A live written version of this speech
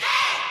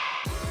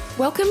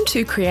Welcome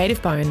to Creative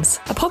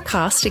Bones, a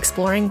podcast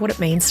exploring what it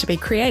means to be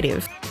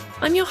creative.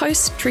 I'm your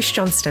host, Trish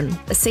Johnston,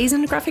 a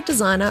seasoned graphic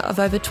designer of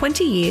over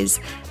 20 years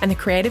and the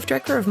creative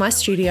director of my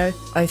studio,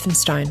 Oath and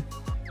Stone.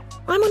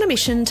 I'm on a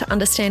mission to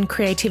understand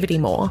creativity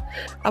more.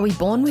 Are we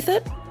born with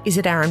it? Is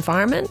it our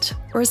environment?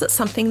 Or is it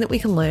something that we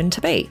can learn to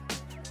be?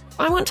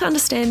 I want to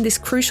understand this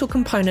crucial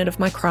component of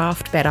my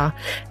craft better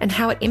and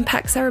how it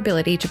impacts our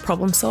ability to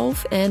problem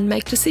solve and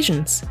make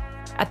decisions.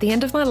 At the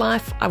end of my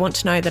life, I want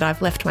to know that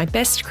I've left my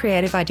best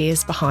creative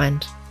ideas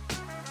behind.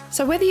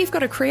 So whether you've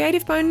got a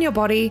creative bone in your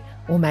body,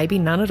 or maybe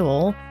none at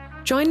all,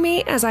 join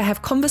me as I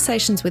have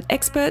conversations with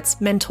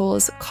experts,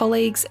 mentors,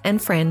 colleagues,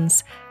 and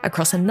friends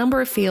across a number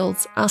of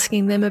fields,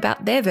 asking them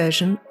about their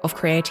version of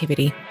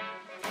creativity.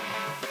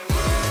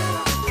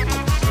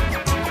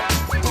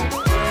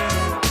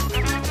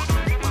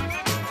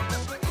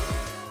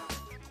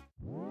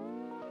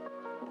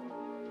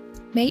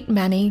 Meet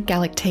Manny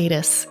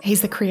Galaktidis.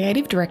 He's the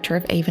creative director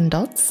of Even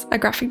Dots, a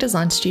graphic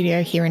design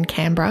studio here in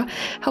Canberra,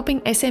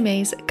 helping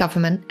SMEs,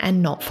 government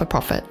and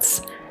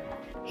not-for-profits.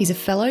 He's a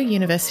fellow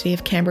University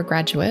of Canberra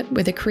graduate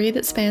with a career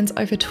that spans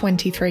over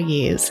 23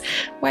 years,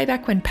 way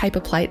back when paper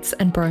plates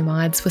and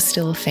bromides were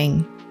still a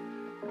thing.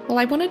 While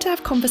I wanted to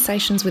have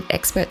conversations with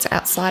experts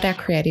outside our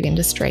creative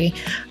industry,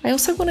 I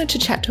also wanted to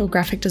chat to a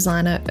graphic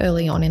designer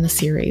early on in the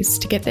series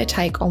to get their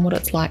take on what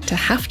it's like to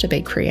have to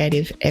be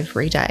creative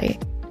every day.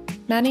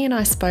 Manny and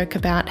I spoke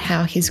about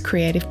how his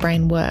creative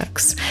brain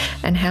works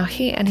and how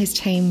he and his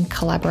team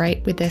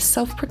collaborate with their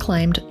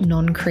self-proclaimed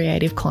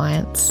non-creative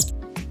clients.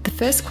 The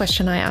first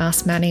question I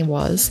asked Manny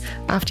was,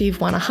 after you've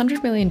won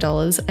 $100 million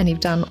and you've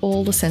done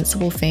all the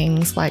sensible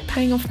things like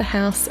paying off the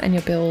house and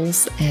your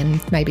bills and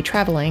maybe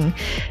travelling,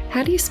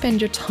 how do you spend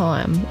your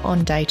time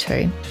on day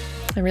two?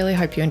 I really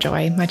hope you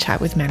enjoy my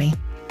chat with Manny.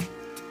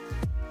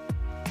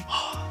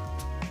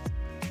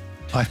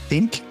 I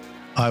think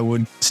I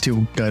would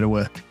still go to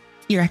work.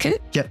 You reckon?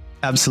 Yep,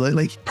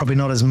 absolutely. Probably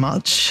not as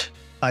much.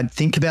 I'd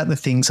think about the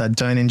things I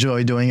don't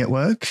enjoy doing at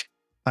work.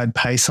 I'd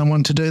pay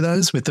someone to do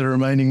those with the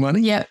remaining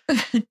money. Yep.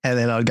 And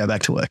then I'd go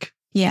back to work.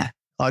 Yeah.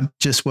 I'd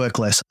just work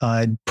less.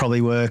 I'd probably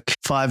work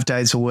 5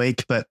 days a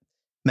week, but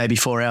maybe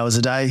 4 hours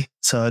a day.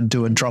 So I'd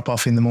do a drop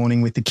off in the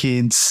morning with the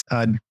kids.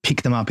 I'd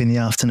pick them up in the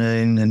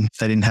afternoon. And if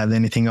they didn't have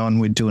anything on,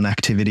 we'd do an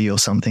activity or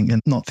something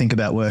and not think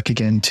about work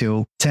again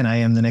till 10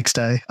 a.m. the next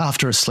day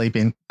after a sleep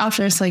in.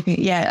 After a sleep in.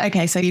 Yeah.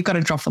 Okay. So you've got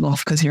to drop them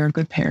off because you're a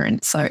good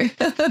parent. So, and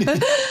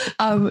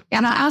I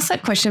asked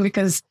that question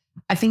because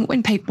I think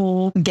when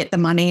people get the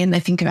money and they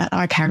think about,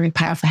 okay, I'm going to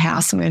pay off the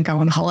house, I'm going to go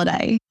on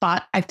holiday.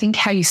 But I think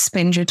how you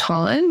spend your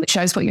time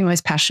shows what you're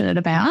most passionate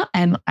about.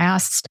 And I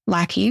asked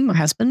Lackey, my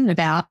husband,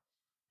 about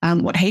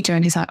what he do,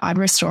 and he's like, I'd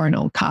restore an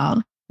old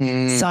car.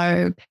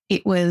 So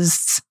it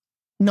was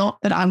not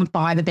that I would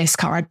buy the best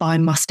car, I'd buy a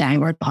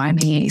Mustang or I'd buy a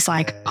Mini. He's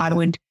like, I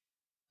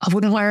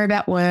wouldn't worry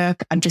about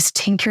work. I'd just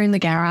tinker in the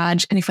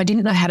garage. And if I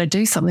didn't know how to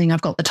do something,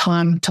 I've got the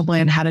time to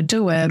learn how to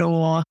do it,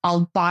 or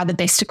I'll buy the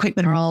best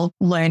equipment, or I'll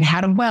learn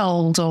how to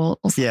weld or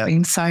something.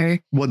 Yeah. So,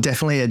 well,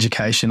 definitely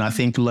education. I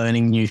think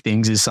learning new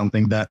things is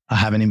something that I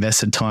haven't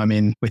invested time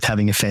in with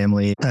having a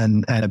family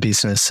and a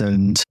business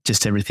and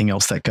just everything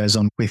else that goes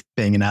on with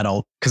being an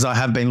adult. Because I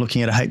have been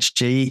looking at a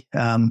HG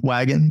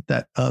wagon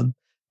that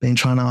been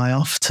trying to eye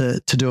off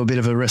to do a bit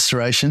of a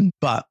restoration.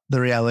 But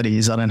the reality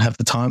is I don't have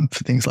the time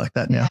for things like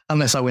that now,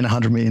 unless I win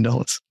 $100 million,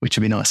 which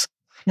would be nice.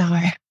 no,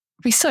 it'd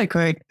be so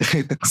good.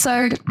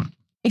 So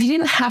if you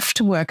didn't have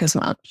to work as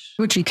much,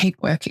 would you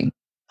keep working?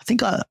 I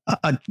think I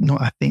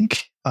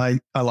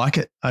like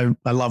it. I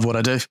love what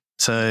I do.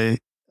 So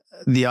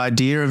the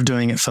idea of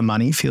doing it for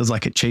money feels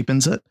like it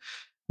cheapens it.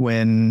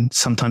 When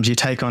sometimes you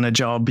take on a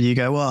job, you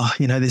go, well,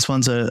 this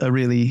one's a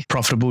really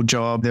profitable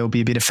job. There'll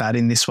be a bit of fat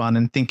in this one,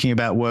 and thinking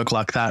about work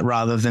like that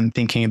rather than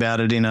thinking about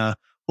it in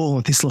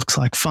this looks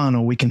like fun,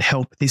 or we can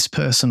help this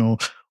person, or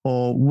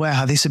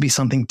wow, this would be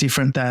something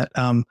different that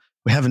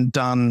we haven't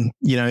done.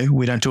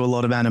 We don't do a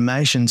lot of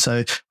animation,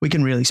 so we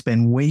can really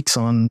spend weeks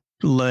on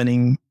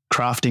learning,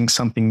 crafting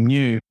something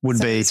new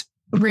It's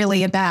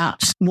really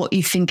about what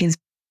you think is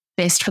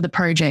best for the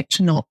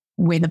project, not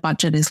where the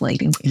budget is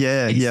leading.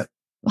 Yeah.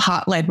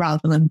 Heart-led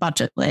rather than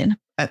budget-led.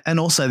 And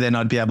also then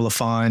I'd be able to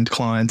find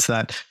clients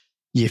that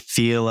you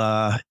feel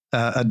are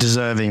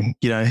deserving.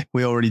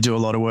 We already do a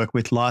lot of work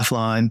with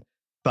Lifeline,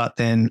 but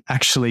then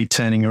actually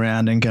turning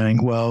around and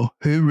going, well,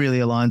 who really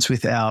aligns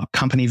with our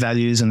company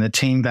values and the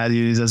team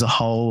values as a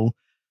whole,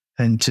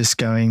 and just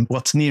going,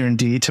 what's near and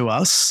dear to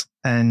us,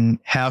 and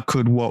how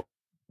could what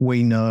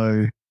we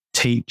know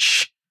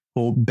teach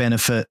or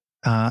benefit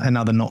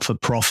another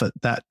not-for-profit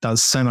that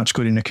does so much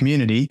good in a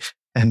community,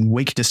 and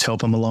we could just help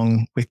them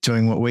along with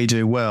doing what we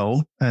do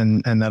well,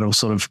 and that'll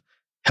sort of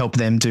help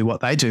them do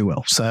what they do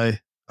well. So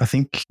I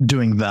think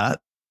doing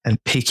that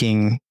and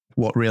picking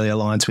what really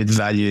aligns with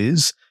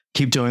values,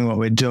 keep doing what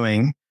we're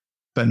doing,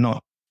 but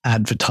not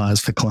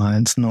advertise for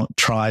clients, not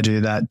try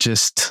do that.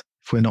 Just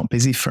if we're not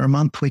busy for a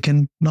month, we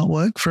can not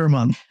work for a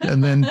month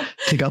and then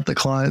pick up the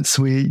clients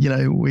we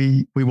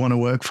want to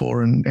work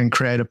for and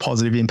create a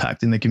positive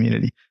impact in the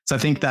community. So I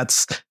think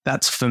that's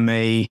for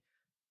me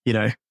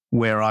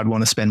where I'd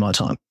want to spend my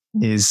time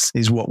is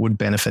what would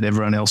benefit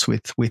everyone else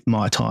with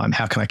my time.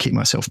 How can I keep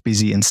myself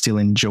busy and still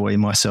enjoy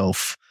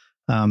myself?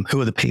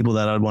 Who are the people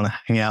that I'd want to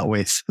hang out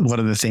with? What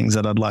are the things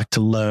that I'd like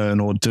to learn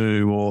or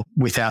do, or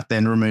without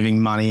then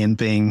removing money and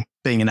being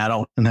an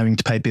adult and having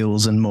to pay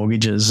bills and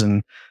mortgages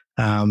and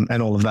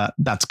all of that,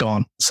 that's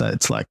gone. So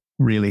it's like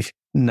really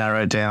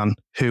narrow down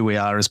who we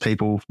are as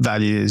people,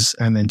 values,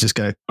 and then just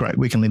go, great,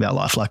 we can live our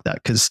life like that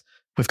because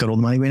we've got all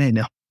the money we need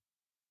now.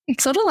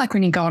 It's sort of like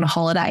when you go on a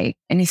holiday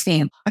and you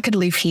think, I could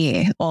live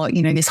here, or,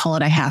 this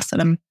holiday house that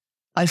I'm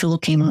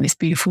overlooking on this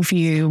beautiful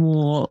view,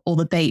 or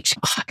the beach.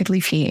 Oh, I could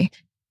live here.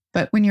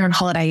 But when you're on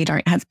holiday, you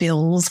don't have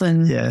bills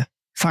and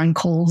phone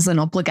calls and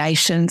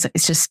obligations.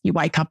 It's just you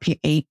wake up, you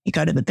eat, you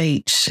go to the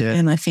beach. Yeah.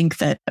 And I think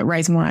that the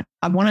reason why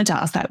I wanted to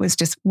ask that was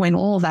just when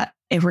all that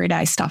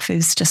everyday stuff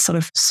is just sort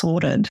of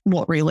sorted,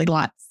 what really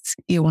lights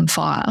you on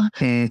fire.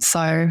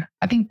 So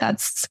I think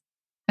that's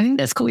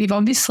cool. You're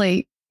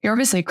obviously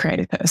a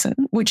creative person.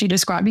 Would you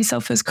describe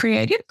yourself as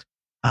creative?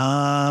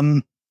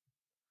 I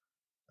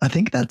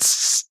think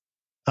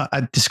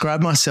I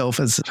describe myself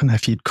as, I don't know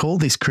if you'd call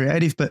this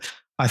creative, but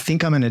I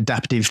think I'm an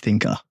adaptive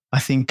thinker. I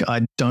think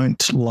I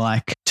don't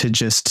like to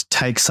just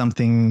take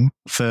something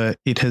for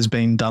it has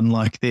been done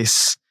like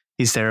this.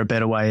 Is there a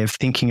better way of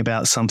thinking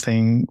about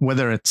something,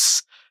 whether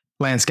it's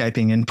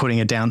landscaping and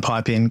putting a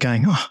downpipe in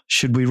going, oh,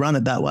 should we run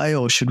it that way?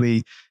 Or should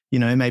we,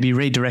 maybe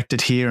redirect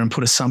it here and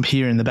put a sump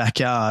here in the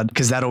backyard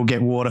because that'll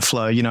get water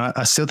flow.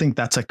 I still think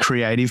that's a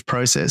creative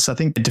process. I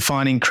think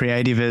defining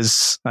creative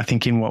as, I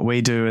think in what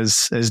we do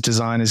as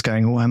designers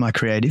going, oh, am I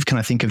creative? Can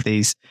I think of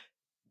these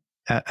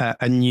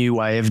a new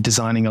way of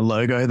designing a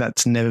logo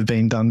that's never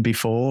been done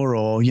before?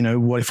 Or,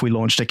 what if we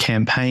launched a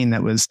campaign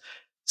that was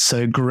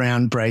so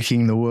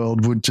groundbreaking the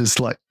world would just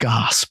like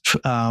gasp?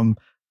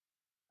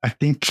 I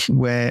think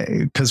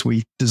because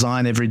we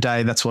design every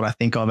day, that's what I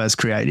think of as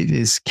creative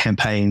is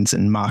campaigns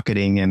and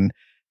marketing and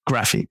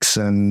graphics.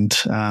 And,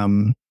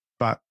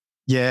 but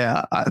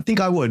yeah, I think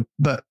I would,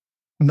 but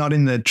not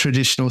in the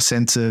traditional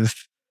sense of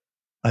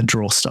I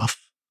draw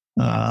stuff,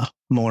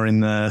 more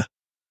in the,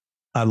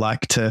 I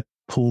like to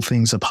pull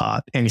things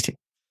apart, anything.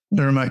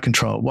 The remote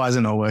control, why is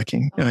it not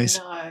working? No. Is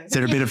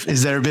there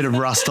a bit of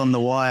rust on the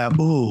wire?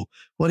 Oh,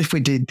 what if we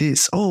did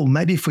this? Oh,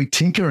 maybe if we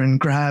tinker and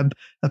grab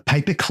a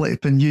paper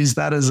clip and use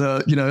that as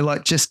a,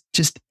 like just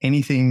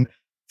anything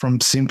from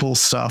simple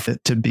stuff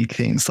to big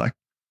things. Like,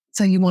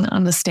 so you want to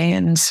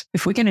understand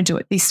if we're going to do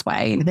it this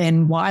way,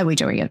 then why are we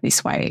doing it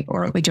this way?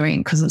 Or are we doing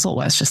it because it's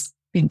always just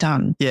been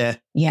done? Yeah.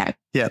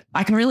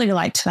 I can really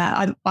relate to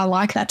that. I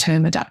like that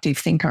term, adaptive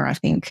thinker. I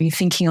think you're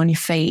thinking on your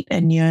feet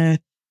and you're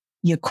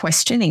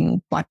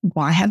questioning, like,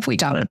 why have we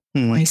done it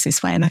always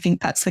this way? And I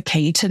think that's the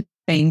key to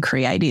being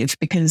creative,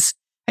 because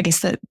I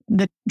guess that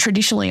the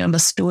traditionally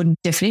understood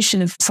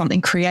definition of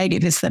something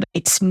creative is that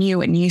it's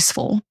new and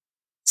useful.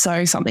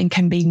 So something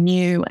can be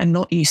new and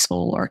not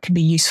useful, or it can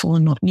be useful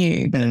and not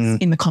new. But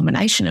it's in the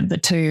combination of the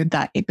two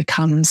that it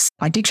becomes,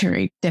 by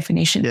dictionary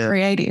definition,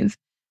 creative.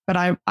 But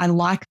I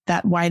like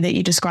that way that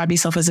you describe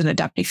yourself as an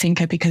adaptive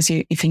thinker, because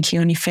you're thinking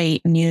on your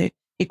feet and you're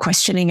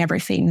questioning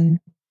everything.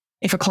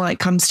 If a client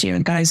comes to you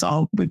and goes,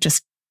 oh, we've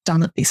just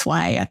done it this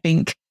way, I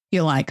think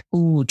you're like,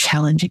 oh,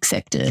 challenge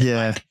accepted.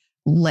 Yeah. Like,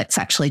 let's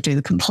actually do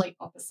the complete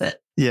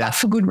opposite. Yeah. But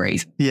for good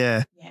reason.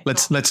 Yeah.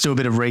 Let's do a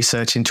bit of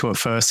research into it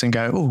first and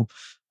go,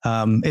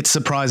 it's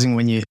surprising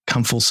when you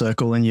come full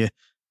circle and you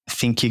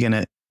think you're going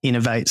to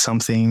innovate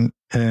something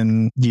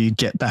and you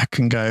get back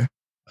and go,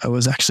 it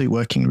was actually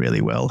working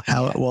really well.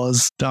 How it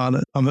was, darn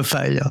it, I'm a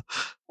failure.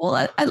 Well,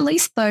 at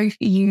least though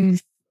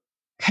you've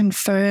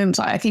confirmed.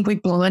 I think we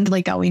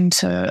blindly go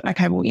into,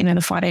 okay, well,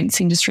 the finance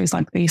industry is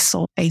like this,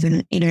 or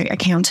even,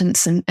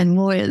 accountants and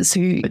lawyers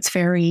who it's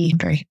very,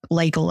 very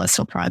legal, let's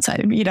not try and say,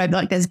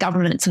 like there's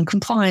governance and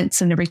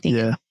compliance and everything.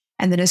 Yeah.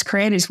 And then as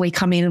creators, we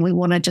come in and we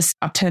want to just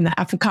upturn the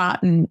apple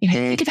cart and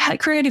think about it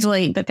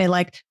creatively, but they're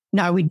like,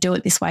 no, we do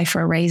it this way for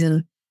a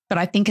reason. But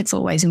I think it's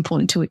always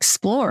important to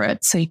explore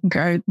it so you can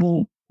go,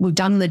 well, we've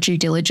done the due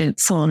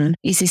diligence on,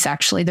 is this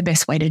actually the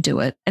best way to do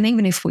it? And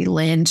even if we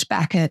land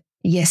back at,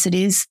 yes, it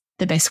is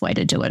the best way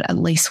to do it, at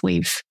least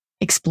we've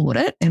explored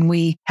it and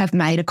we have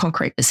made a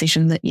concrete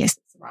decision that, yes,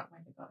 it's the right way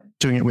to go.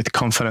 Doing it with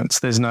confidence.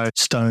 There's no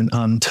stone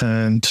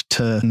unturned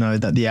to know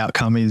that the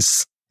outcome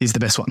is the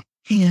best one.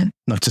 Yeah.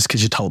 Not just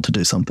because you're told to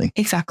do something.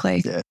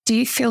 Exactly. Yeah. Do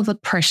you feel the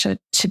pressure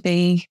to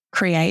be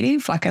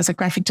creative, like as a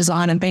graphic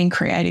designer, being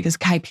creative is a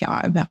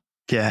KPI of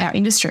our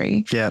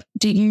industry? Yeah.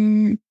 Do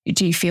you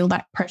feel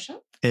that pressure?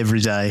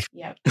 Every day.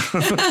 Yeah.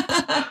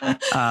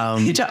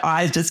 Your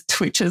eyes just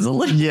twitches a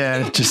little.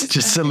 Yeah,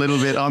 just a little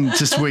bit. I'm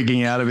just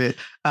wigging out a bit.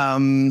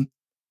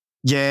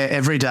 Yeah,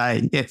 every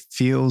day it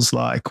feels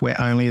like we're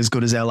only as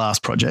good as our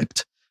last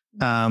project.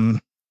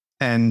 And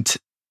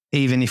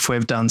even if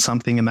we've done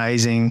something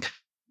amazing,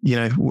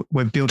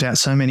 we've built out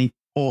so many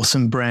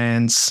awesome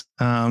brands,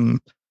 and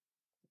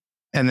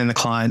then the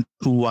client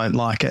won't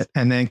like it.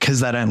 And then because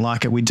they don't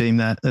like it, we deem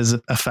that as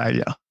a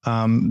failure.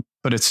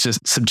 But it's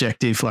just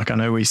subjective. Like I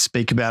know we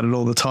speak about it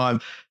all the time.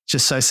 It's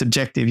just so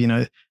subjective.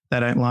 they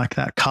don't like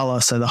that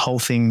color. So the whole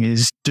thing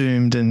is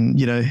doomed and,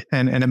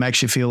 and it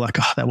makes you feel like,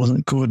 oh, that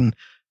wasn't good. And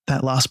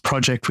that last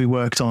project we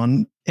worked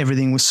on,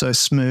 everything was so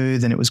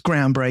smooth and it was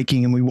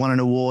groundbreaking and we won an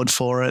award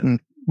for it. And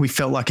we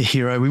felt like a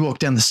hero. We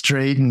walked down the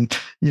street and,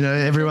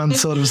 everyone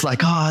sort of was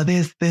like, oh,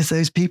 there's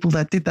those people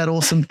that did that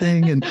awesome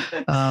thing.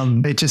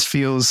 And it just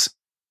feels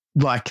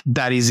like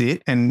that is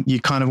it. And you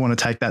kind of want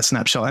to take that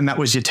snapshot. And that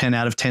was your 10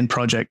 out of 10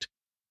 project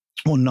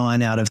or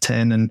 9 out of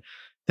 10. And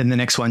then the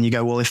next one you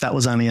go, well, if that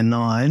was only a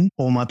 9,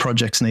 all my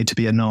projects need to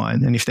be a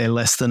 9. And if they're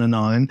less than a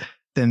 9,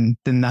 then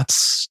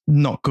that's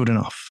not good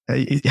enough.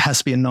 It has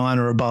to be a 9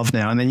 or above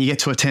now. And then you get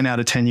to a 10 out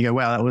of 10, you go,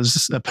 wow, that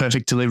was a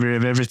perfect delivery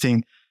of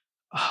everything.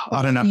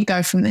 I don't know. You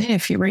go from there.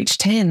 If you reach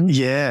 10,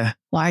 yeah,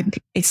 like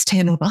it's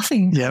 10 or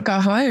nothing. Yep. Go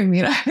home,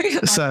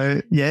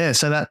 So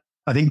that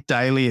I think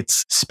daily,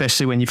 it's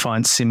especially when you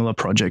find similar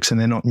projects and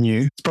they're not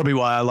new. It's probably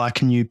why I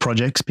like new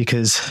projects,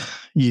 because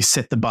you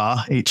set the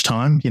bar each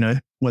time,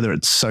 whether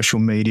it's social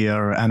media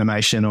or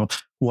animation or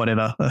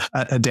whatever,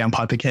 a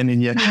downpipe again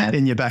in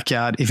your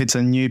backyard. If it's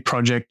a new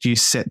project, you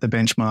set the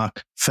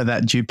benchmark for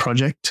that new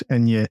project,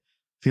 and you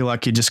feel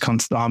like you're just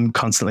I'm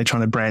constantly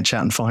trying to branch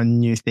out and find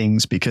new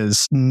things,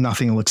 because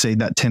nothing will exceed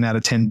that 10 out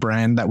of 10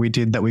 brand that we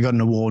did, that we got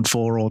an award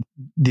for, or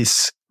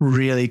this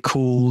really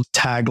cool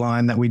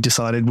tagline that we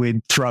decided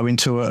we'd throw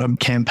into a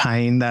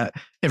campaign that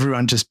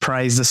everyone just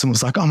praised us and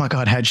was like, oh my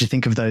God, how'd you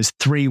think of those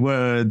 3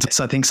 words?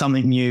 So I think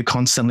something new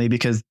constantly,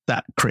 because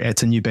that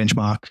creates a new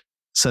benchmark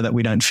so that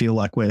we don't feel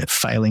like we're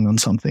failing on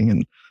something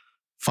and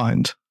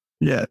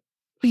yeah.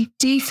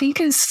 Do you think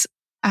as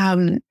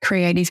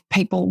creative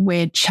people,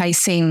 we're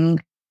chasing,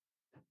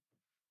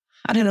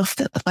 I don't know if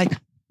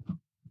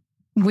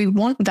we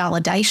want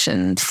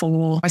validation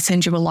for, I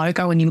send you a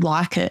logo and you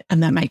like it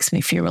and that makes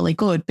me feel really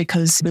good,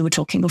 because we were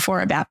talking before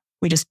about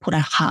we just put our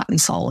heart and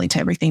soul into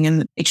everything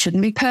and it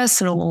shouldn't be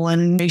personal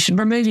and you should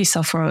remove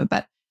yourself from it.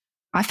 But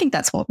I think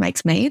that's what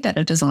makes me a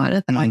better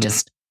designer,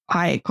 that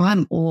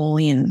I'm all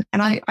in,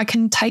 and I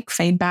can take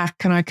feedback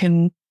and I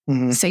can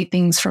see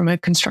things from a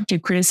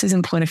constructive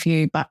criticism point of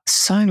view, but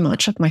so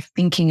much of my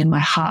thinking and my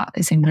heart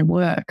is in my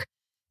work.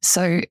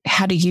 So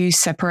how do you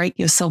separate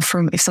yourself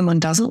from, if someone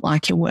doesn't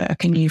like your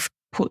work and you've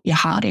put your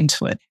heart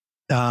into it?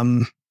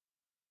 I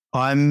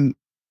don't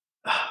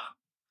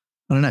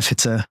know if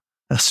it's a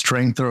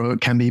strength or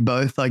it can be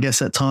both, I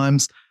guess at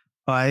times.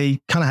 I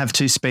kind of have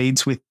 2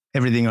 speeds with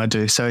everything I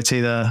do. So it's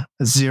either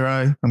a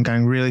 0, I'm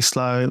going really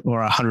slow, or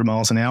 100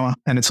 miles an hour.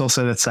 And it's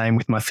also the same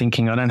with my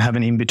thinking. I don't have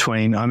an in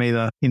between. I'm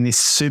either in this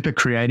super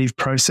creative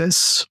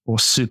process or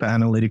super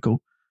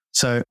analytical.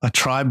 So I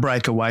try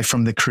break away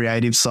from the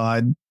creative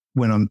side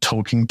when I'm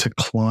talking to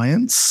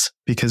clients,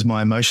 because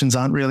my emotions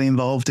aren't really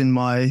involved in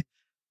my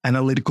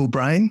analytical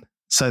brain.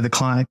 So the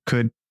client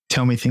could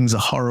tell me things are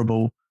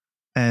horrible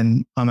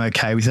and I'm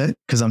okay with it,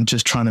 because I'm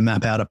just trying to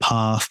map out a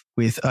path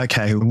with,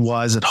 okay,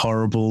 why is it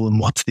horrible and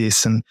what's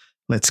this? And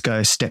let's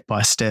go step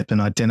by step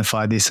and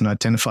identify this and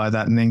identify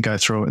that, and then go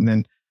through it. And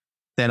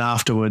then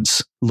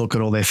afterwards, look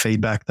at all their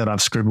feedback that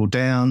I've scribbled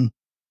down.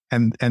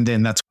 And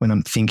then that's when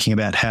I'm thinking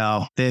about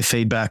how their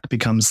feedback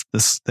becomes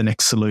the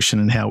next solution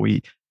and how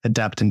we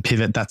adapt and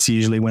pivot. That's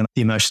usually when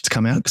the emotions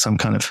come out, because I'm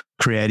kind of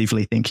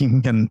creatively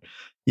thinking and,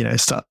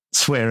 start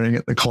swearing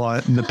at the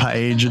client and the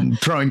page and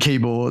throwing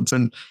keyboards.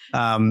 And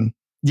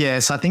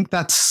so I think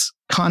that's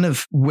kind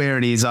of where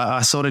it is.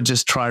 I sort of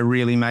just try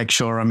really make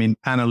sure I'm in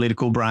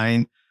analytical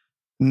brain,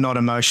 not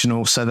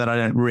emotional, so that I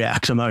don't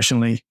react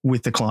emotionally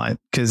with the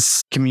client,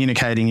 because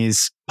communicating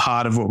is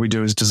part of what we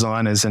do as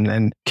designers,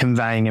 and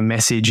conveying a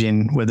message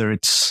in, whether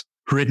it's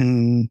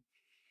written,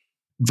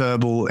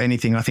 verbal,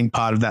 anything, I think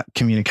part of that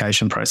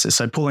communication process.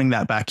 So pulling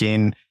that back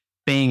in,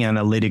 being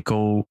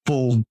analytical,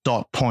 full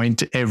dot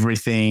point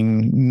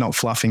everything, not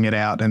fluffing it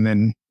out and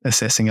then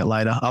assessing it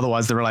later.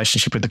 Otherwise, the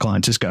relationship with the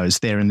client just goes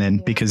there and then,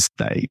 because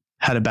they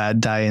had a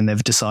bad day and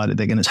they've decided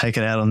they're going to take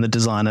it out on the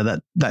designer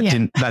that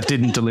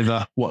didn't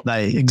deliver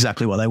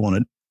exactly what they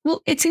wanted.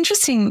 Well, it's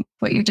interesting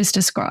what you just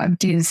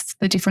described is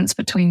the difference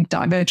between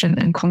divergent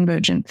and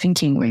convergent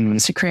thinking when it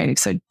comes to creative.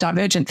 So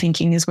divergent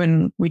thinking is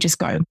when we just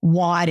go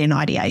wide in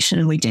ideation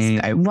and we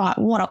just go, right,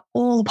 what are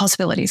all the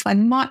possibilities? They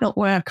might not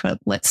work, but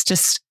let's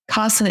just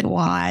cast it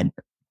wide,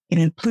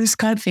 blue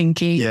sky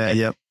thinking. Yeah,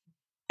 yep.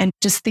 And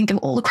just think of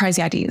all the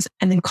crazy ideas.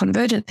 And then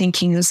convergent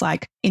thinking is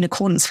like, in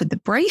accordance with the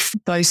brief,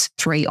 those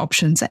 3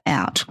 options are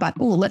out, but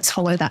let's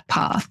follow that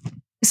path.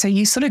 So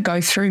you sort of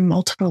go through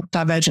multiple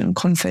divergent and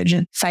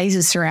convergent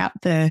phases throughout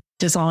the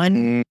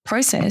design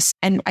process.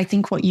 And I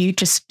think what you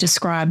just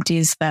described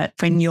is that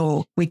when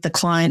you're with the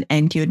client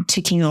and you're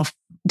ticking off,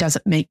 does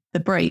it meet the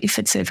brief?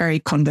 It's a very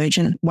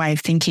convergent way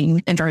of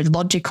thinking and very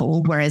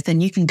logical, whereas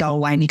then you can go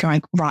away and you're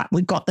going, right,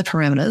 we've got the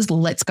parameters,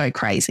 let's go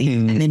crazy.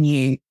 And then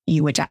you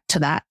adapt to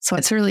that. So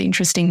it's really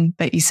interesting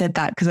that you said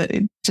that, because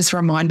it just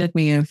reminded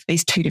me of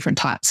these 2 different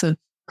types of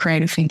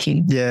creative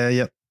thinking. Yeah,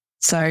 yep.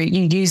 So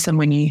you use them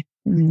when you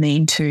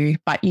need to,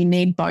 but you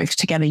need both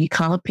together. You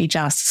can't be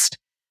just,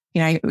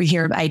 we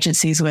hear of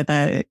agencies where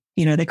the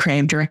the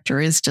creative director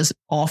is just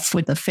off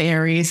with the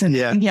fairies and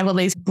you have all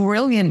these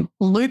brilliant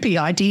loopy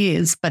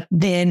ideas, but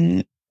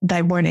then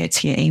they won't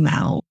answer your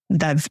email.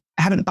 They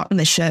haven't buttoned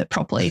their shirt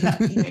properly. But,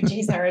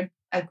 geez, they're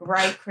a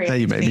great creative.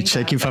 You made me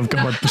check if I've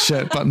got my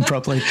shirt buttoned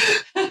properly.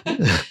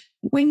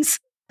 When's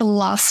the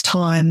last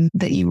time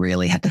that you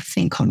really had to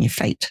think on your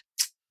feet?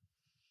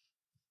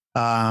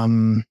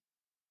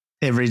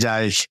 Every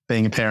day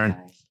being a parent.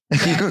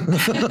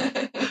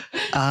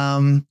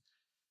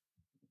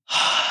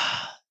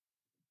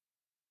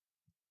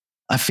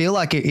 I feel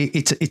like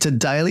it's a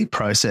daily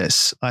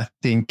process. I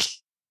think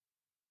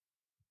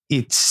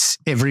it's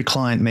every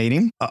client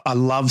meeting. I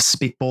love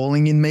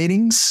spitballing in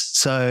meetings.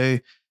 So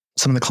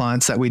some of the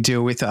clients that we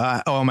deal with,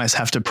 I almost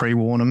have to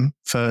pre-warn them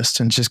first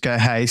and just go,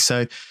 hey,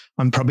 so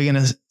I'm probably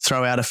going to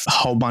throw out a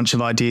whole bunch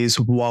of ideas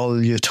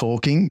while you're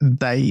talking.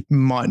 They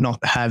might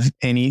not have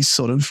any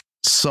sort of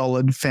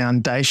solid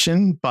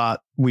foundation,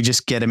 but we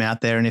just get them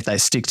out there. And if they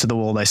stick to the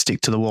wall, they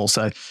stick to the wall.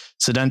 So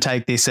don't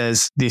take this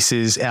as this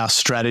is our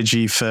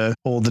strategy for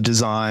all the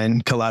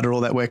design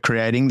collateral that we're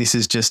creating. This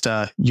is just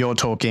you're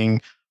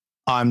talking.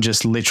 I'm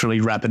just literally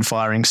rapid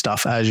firing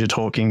stuff as you're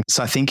talking.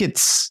 So I think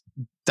it's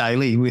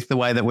daily with the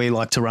way that we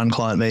like to run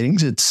client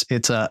meetings.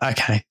 It's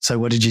okay. So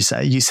what did you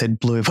say? You said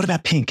blue. What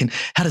about pink? And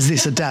how does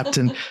this adapt?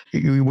 And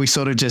we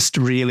sort of just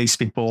really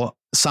spitball.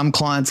 Some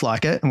clients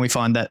like it, and we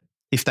find that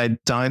if they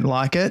don't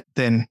like it,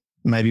 then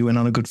maybe we're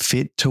not a good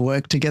fit to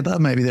work together.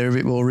 Maybe they're a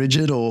bit more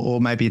rigid, or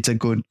maybe it's a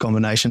good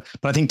combination.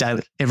 But I think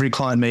daily, every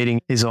client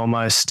meeting is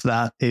almost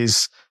that,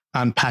 is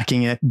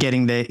unpacking it,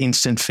 getting their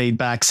instant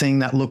feedback, seeing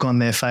that look on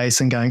their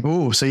face and going,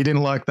 oh, so you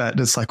didn't like that.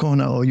 And it's like, oh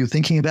no, you're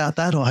thinking about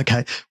that? Or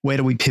okay, where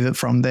do we pivot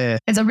from there?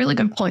 It's a really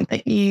good point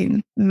that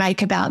you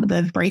make about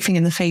the briefing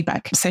and the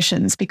feedback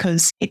sessions,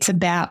 because it's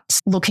about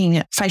looking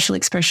at facial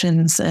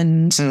expressions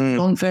and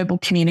non-verbal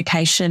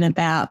communication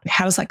about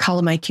how does that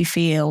color make you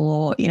feel?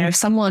 Or, if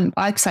someone,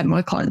 I say to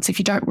my clients, if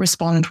you don't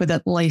respond with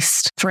at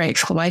least 3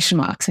 exclamation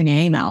marks in your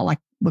email, like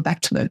we're back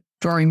to the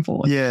drawing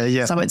board.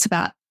 Yeah. So it's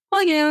about,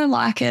 well, yeah, I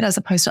like it, as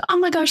opposed to, oh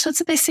my gosh, that's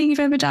the best thing you've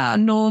ever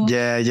done. Or,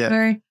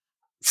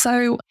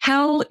 So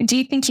how do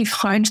you think you've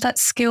honed that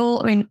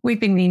skill? I mean, we've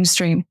been in the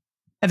industry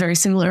a very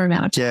similar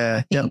amount of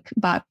time, I think.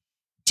 But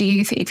do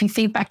you if you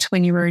think back to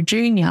when you were a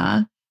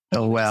junior,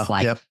 oh, wow.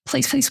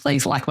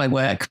 Please like my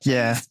work.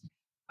 Yeah.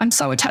 I'm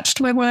so attached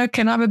to my work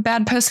and I'm a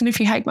bad person if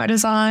you hate my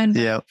design.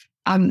 Yeah.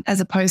 As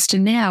opposed to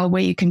now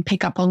where you can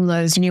pick up on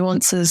those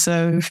nuances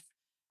of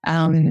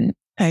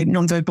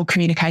nonverbal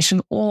communication,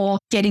 or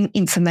getting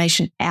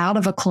information out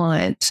of a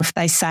client. If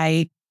they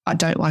say, I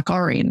don't like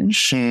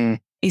orange,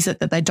 is it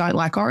that they don't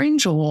like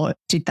orange, or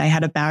did they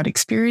had a bad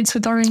experience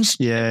with orange?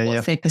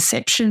 What's their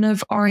perception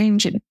of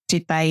orange? And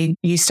did they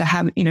used to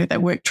have, they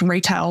worked in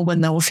retail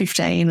when they were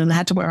 15 and they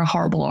had to wear a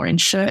horrible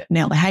orange shirt.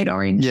 Now they hate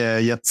orange.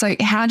 Yeah. So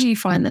how do you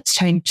find that's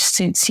changed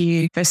since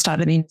you first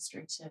started the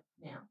industry to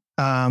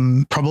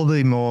now?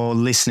 Probably more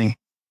listening.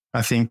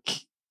 I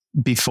think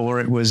before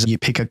it was you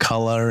pick a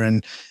color,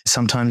 and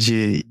sometimes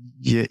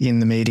you're in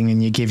the meeting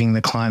and you're giving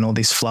the client all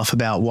this fluff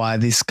about why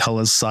this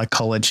color's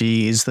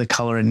psychology is the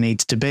color it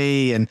needs to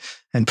be. And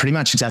pretty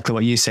much exactly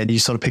what you said, you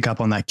sort of pick up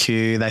on that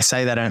cue. They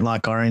say they don't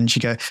like orange.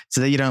 You go,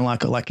 so that you don't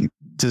like it, like,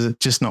 does it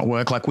just not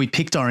work? Like, we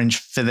picked orange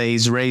for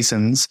these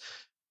reasons,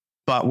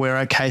 but we're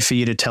okay for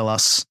you to tell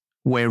us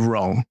we're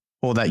wrong,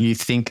 or that you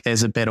think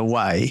there's a better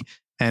way,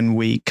 and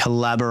we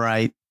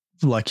collaborate.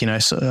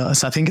 So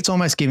I think it's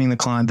almost giving the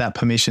client that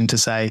permission to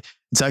say,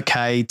 it's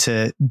okay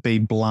to be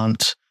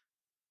blunt.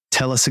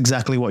 Tell us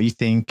exactly what you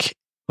think,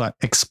 like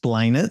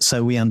explain it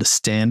so we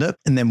understand it,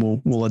 and then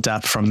we'll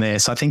adapt from there.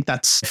 So I think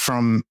that's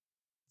from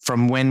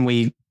when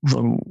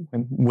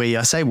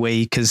I say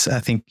we, because I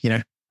think,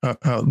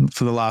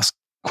 for the last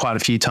quite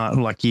a few times,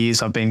 like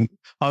years,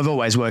 I've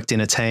always worked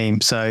in a team.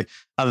 So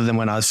other than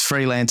when I was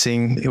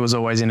freelancing, it was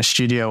always in a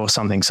studio or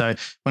something. So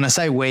when I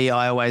say we,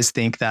 I always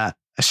think that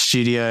a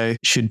studio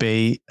should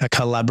be a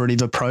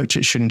collaborative approach.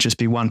 It shouldn't just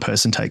be one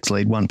person takes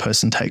lead, one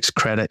person takes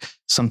credit.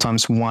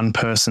 Sometimes one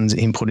person's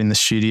input in the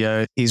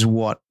studio is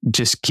what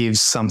just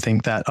gives something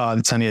that,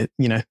 it's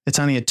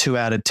only a 2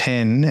 out of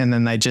 10. And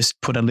then they just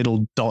put a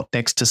little dot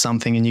next to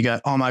something and you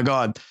go, oh my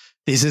God,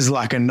 this is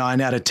like a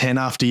 9 out of 10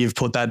 after you've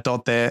put that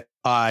dot there.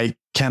 I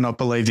cannot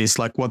believe this.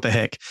 Like, what the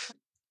heck?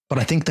 But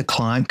I think the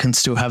client can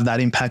still have that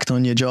impact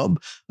on your job.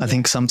 I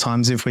think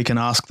sometimes if we can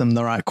ask them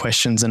the right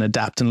questions and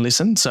adapt and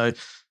listen. So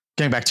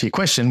going back to your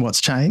question,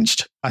 what's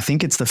changed? I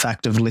think it's the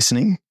fact of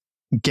listening,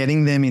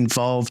 getting them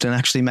involved and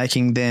actually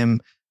making them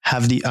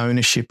have the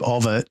ownership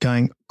of it,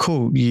 going,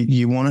 cool,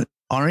 you want it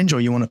orange,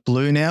 or you want it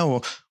blue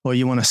now, or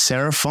you want a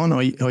serif font,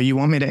 or you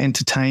want me to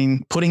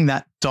entertain putting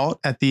that dot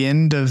at the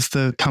end of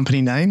the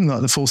company name,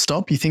 like the full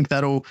stop. You think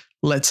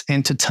let's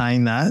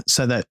entertain that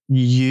so that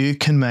you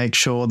can make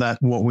sure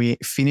that what we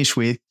finish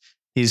with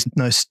is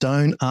no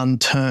stone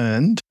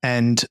unturned,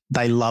 and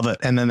they love it.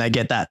 And then they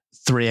get that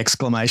 3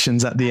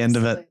 exclamations at the end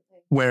of it.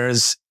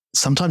 Whereas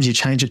sometimes you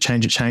change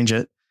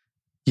it.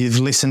 You've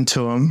listened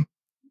to them.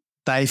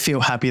 They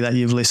feel happy that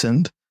you've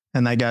listened,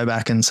 and they go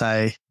back and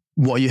say,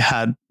 what you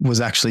had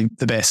was actually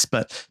the best.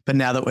 But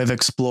now that we've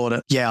explored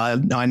it,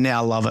 I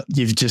now love it.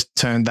 You've just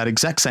turned that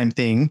exact same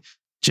thing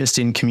just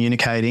in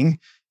communicating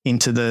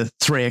into the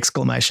 3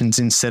 exclamations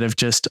instead of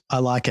just, I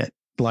like it,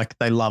 like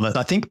they love it.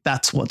 I think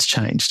that's what's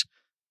changed.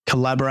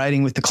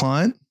 Collaborating with the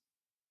client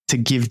to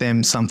give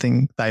them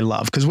something they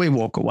love, because we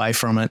walk away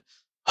from it.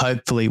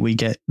 Hopefully we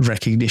get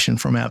recognition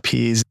from our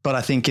peers. But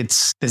I think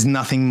there's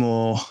nothing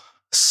more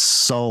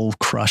soul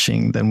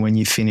crushing than when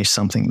you finish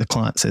something, the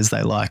client says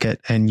they like it,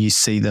 and you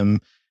see them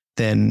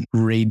then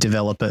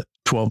redevelop it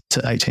 12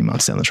 to 18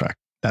 months down the track.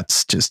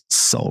 That's just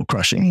soul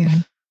crushing. Yeah.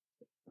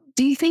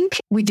 Do you think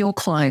with your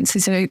clients,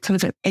 is there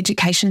sort of an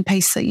education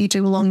piece that you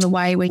do along the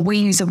way where we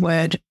use a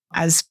word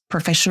as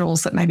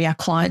professionals that maybe our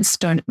clients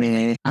don't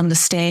really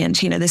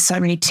understand? You know, there's so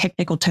many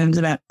technical terms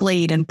about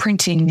bleed and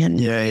printing and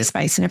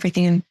space and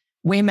everything. And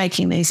we're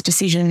making these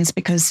decisions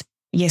because,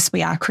 yes,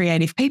 we are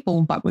creative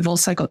people, but we've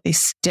also got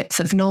this depth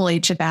of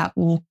knowledge about,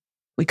 well,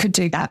 we could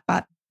do that,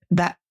 but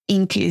that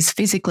ink is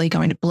physically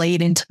going to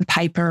bleed into the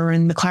paper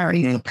and the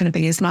clarity is not going to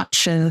be as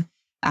much.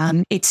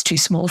 It's too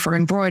small for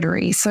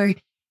embroidery. So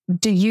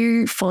do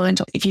you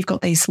find if you've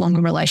got these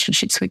longer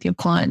relationships with your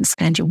clients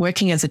and you're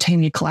working as a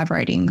team, you're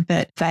collaborating,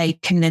 that they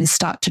can then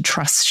start to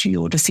trust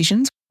your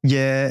decisions?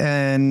 Yeah.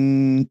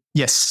 And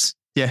yes.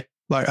 Yeah.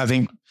 Like I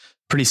think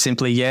pretty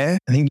simply, yeah.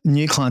 I think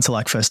new clients are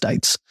like first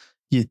dates.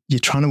 You're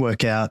trying to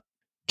work out,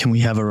 can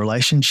we have a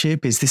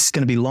relationship? Is this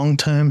going to be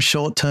long-term,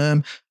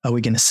 short-term? Are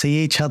we going to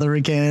see each other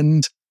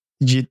again?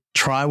 You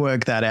try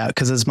work that out,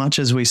 because as much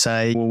as we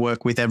say we'll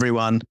work with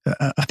everyone,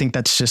 I think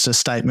that's just a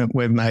statement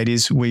we've made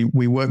is we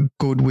work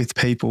good with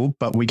people,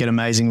 but we get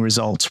amazing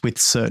results with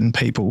certain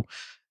people,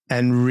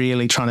 and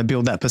really trying to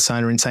build that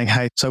persona and saying,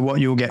 hey, so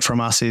what you'll get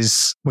from us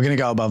is we're going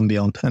to go above and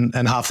beyond.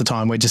 And half the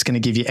time we're just going to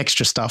give you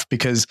extra stuff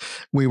because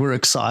we were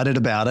excited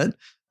about it.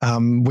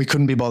 We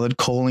couldn't be bothered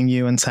calling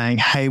you and saying,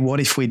 hey,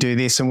 what if we do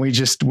this? And we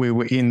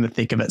were in the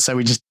thick of it. So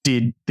we just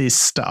did this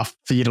stuff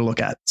for you to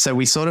look at. So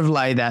we sort of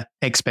lay that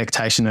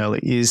expectation early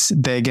is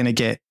they're going to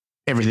get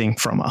everything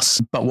from us,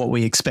 but what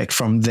we expect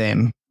from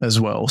them as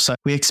well. So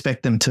we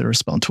expect them to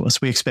respond to us.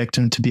 We expect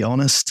them to be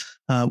honest.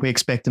 We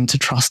expect them to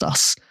trust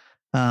us.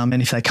 And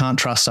if they can't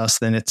trust us,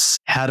 then it's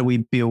how do we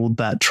build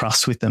that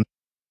trust with them?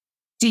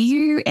 Do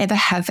you ever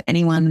have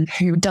anyone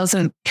who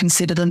doesn't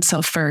consider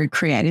themselves very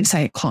creative,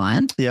 say a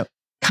client? Yep.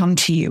 Come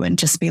to you and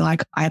just be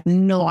like, I have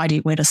no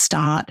idea where to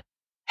start.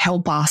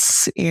 Help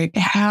us.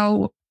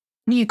 How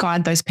do you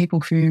guide those people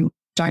who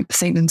don't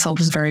see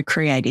themselves as very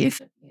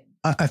creative?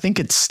 I think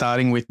it's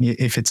starting with,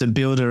 if it's a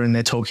builder and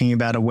they're talking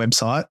about a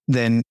website,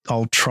 then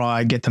I'll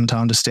try get them to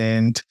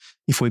understand,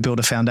 if we build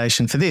a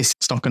foundation for this,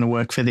 it's not going to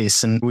work for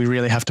this. And we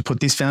really have to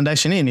put this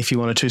foundation in. If you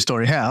want a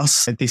 2-story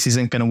house, this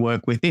isn't going to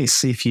work with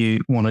this if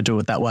you want to do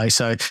it that way.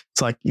 So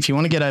it's like, if you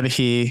want to get over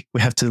here,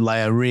 we have to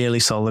lay a really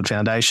solid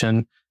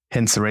foundation.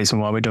 Hence the reason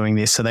why we're doing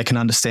this, so they can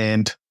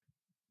understand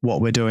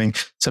what we're doing.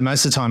 So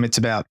most of the time it's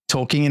about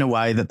talking in a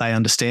way that they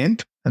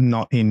understand and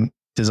not in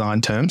design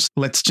terms.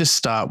 Let's just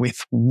start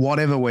with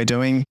whatever we're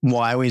doing,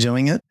 why are we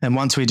doing it? And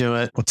once we do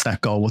it, what's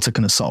that goal? What's it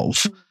going to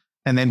solve?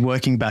 And then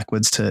working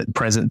backwards to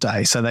present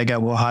day. So they go,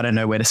 well, I don't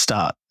know where to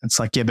start. It's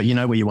like, yeah, but you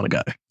know where you want to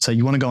go. So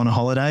you want to go on a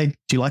holiday?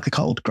 Do you like the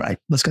cold? Great.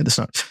 Let's go to the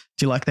snow.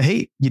 Do you like the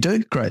heat? You do?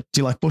 Great.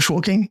 Do you like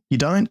bushwalking? You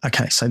don't?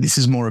 Okay. So this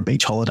is more a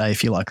beach holiday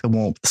if you like the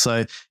warmth.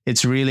 So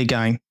it's really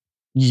going,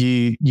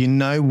 you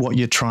know what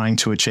you're trying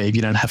to achieve.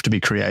 You don't have to be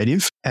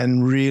creative,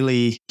 and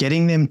really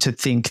getting them to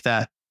think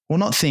that, well,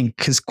 not think,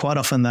 because quite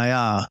often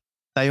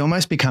they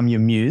almost become your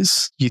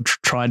muse. You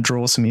try to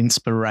draw some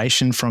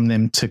inspiration from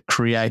them to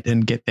create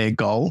and get their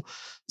goal.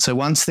 So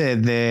once they're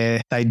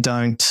there, they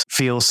don't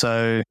feel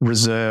so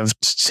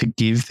reserved to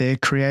give their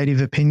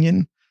creative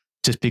opinion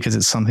just because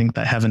it's something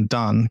they haven't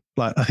done.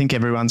 Like, I think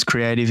everyone's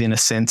creative in a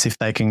sense if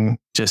they can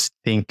just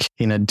think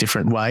in a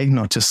different way,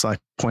 not just like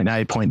point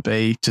A, point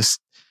B, just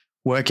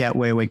work out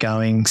where we're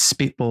going,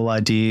 spitball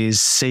ideas,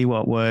 see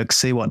what works,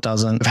 see what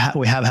doesn't.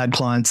 We have had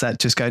clients that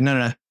just go,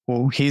 no,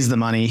 well, here's the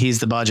money, here's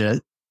the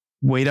budget.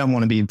 We don't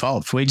want to be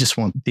involved. We just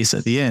want this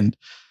at the end.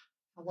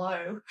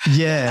 Hello.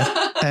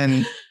 Yeah.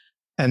 And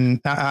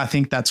I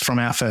think that's from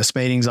our first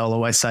meetings. I'll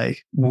always say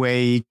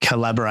we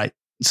collaborate.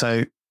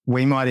 So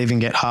we might even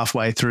get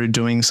halfway through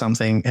doing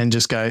something and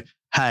just go,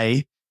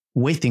 hey,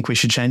 we think we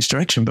should change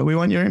direction, but we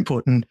want your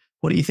input. And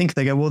what do you think?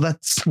 They go, well,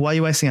 that's why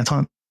you're wasting our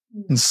time.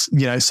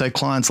 So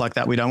clients like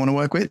that we don't want to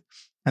work with.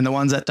 And the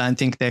ones that don't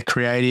think they're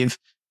creative,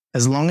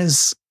 as long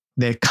as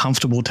they're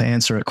comfortable to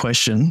answer a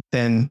question,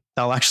 then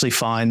they'll actually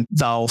find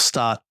they'll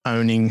start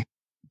owning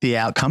the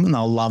outcome and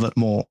they'll love it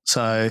more.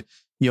 So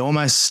you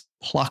almost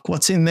pluck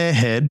what's in their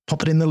head,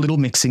 pop it in the little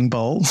mixing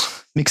bowl,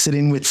 mix it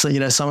in with,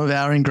 some of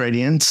our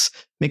ingredients,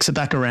 mix it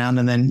back around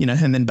and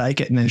then bake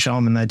it and then show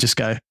them and they just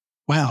go,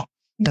 wow,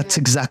 that's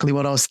exactly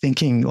what I was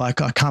thinking. Like,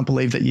 I can't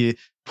believe that you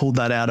pulled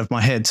that out of my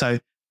head. So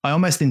I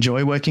almost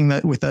enjoy working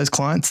with those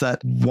clients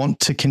that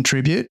want to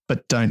contribute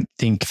but don't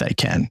think they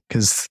can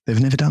because they've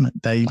never done it.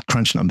 They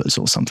crunch numbers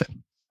or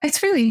something.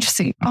 It's really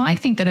interesting. I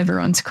think that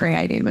everyone's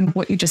creative, and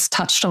what you just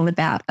touched on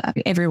about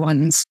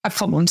everyone's a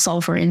problem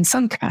solver in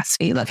some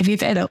capacity. Like if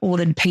you've ever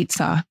ordered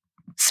pizza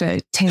for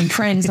 10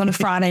 friends on a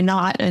Friday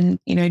night and,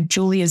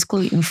 Julia's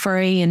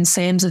gluten-free and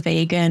Sam's a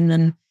vegan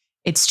and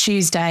it's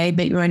Tuesday,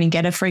 but you only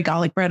get a free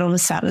garlic bread on a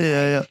Saturday.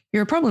 Yeah.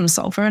 You're a problem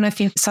solver. And if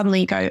you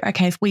suddenly go,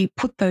 okay, if we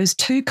put those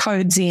 2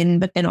 codes in,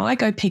 but then I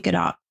go pick it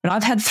up, but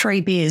I've had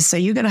 3 beers, so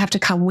you're going to have to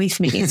come with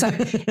me. So,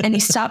 and you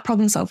start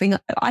problem solving.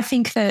 I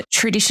think that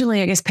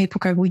traditionally, I guess people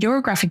go, well, you're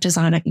a graphic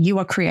designer, you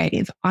are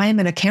creative. I am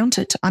an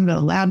accountant. I'm not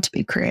allowed to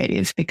be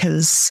creative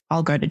because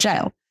I'll go to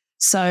jail.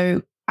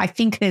 So I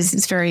think there's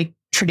this very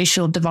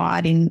traditional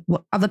divide in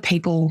what other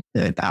people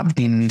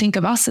think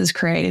of us as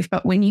creative.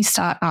 But when you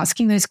start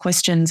asking those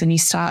questions and you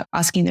start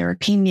asking their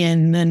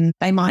opinion, then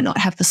they might not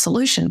have the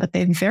solution, but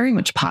they're very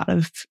much part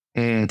of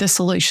the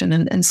solution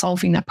and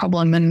solving that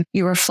problem. And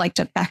you reflect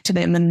it back to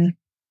them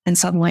and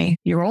suddenly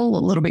you're all a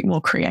little bit more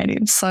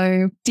creative.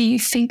 So do you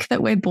think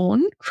that we're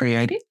born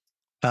creative?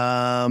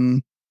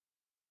 I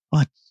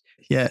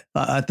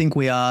think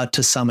we are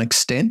to some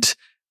extent.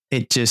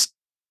 It just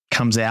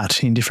comes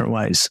out in different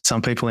ways.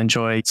 Some people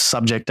enjoy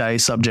subject A,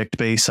 subject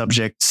B,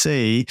 subject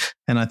C.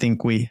 And I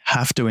think we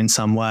have to in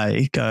some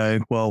way go,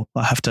 well,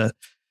 I have to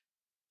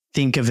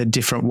think of a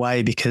different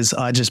way because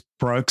I just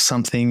broke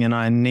something and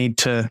I need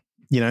to,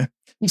 You've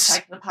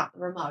taken apart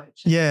the remote.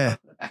 Yeah.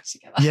 Put it back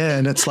together. Yeah.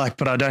 And it's like,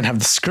 but I don't have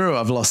the screw.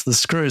 I've lost the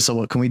screw. So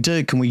what can we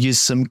do? Can we use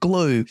some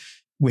glue?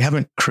 We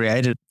haven't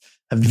created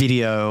a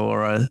video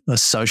or a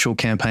social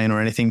campaign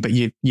or anything, but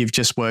you've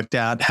just worked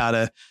out how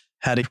to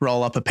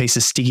roll up a piece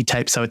of sticky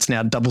tape so it's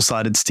now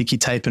double-sided sticky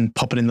tape and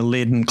pop it in the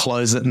lid and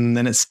close it and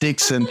then it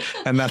sticks and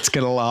that's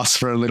going to last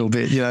for a little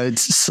bit.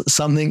 It's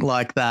something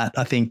like that.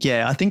 I think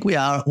we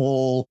are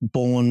all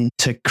born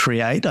to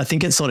create. I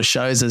think it sort of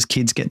shows as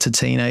kids get to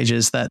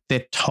teenagers that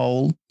they're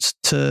told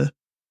to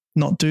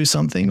not do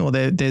something or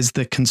there's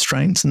the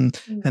constraints and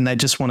they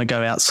just want to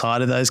go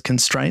outside of those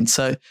constraints.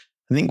 So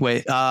I think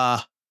we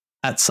are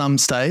at some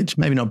stage,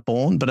 maybe not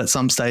born, but at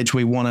some stage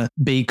we want to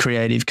be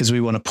creative because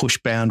we want to push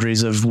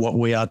boundaries of what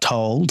we are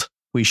told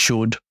we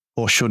should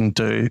or shouldn't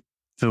do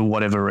for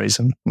whatever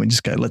reason. We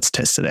just go, let's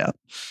test it out.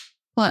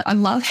 Well, I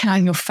love how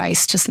your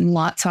face just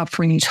lights up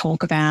when you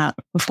talk about,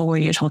 before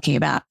you're talking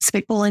about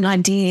spitballing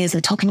ideas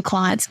and talking to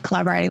clients and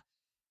collaborating.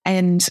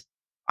 And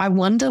I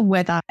wonder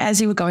whether,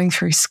 as you were going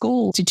through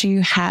school, did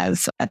you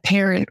have a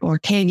parent or a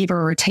caregiver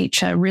or a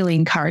teacher really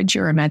encourage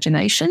your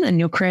imagination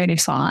and your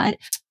creative side?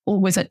 Or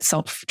was it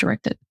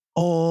self-directed?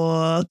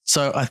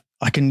 So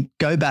I can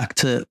go back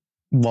to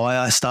why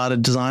I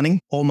started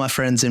designing. All my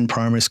friends in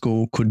primary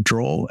school could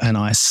draw and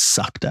I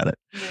sucked at it.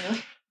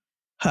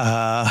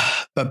 Yeah.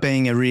 But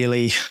being a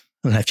really, I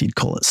don't know if you'd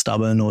call it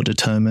stubborn or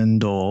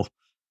determined or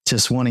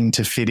just wanting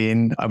to fit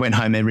in, I went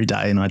home every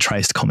day and I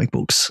traced comic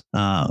books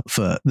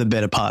for the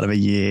better part of a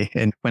year.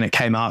 And when it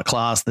came art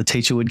class, the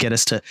teacher would get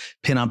us to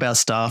pin up our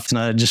stuff. And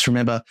I just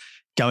remember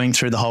going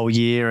through the whole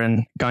year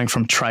and going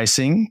from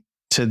tracing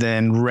to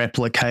then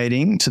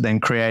replicating, to then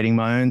creating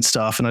my own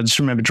stuff. And I just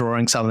remember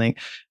drawing something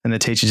and the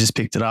teacher just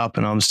picked it up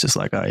and I was just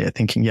like, oh yeah,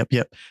 thinking, yep.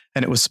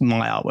 And it was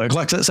my artwork.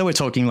 Like, so we're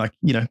talking like,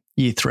 year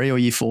 3 or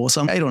year 4,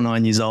 so I'm 8 or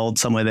 9 years old,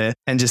 somewhere there,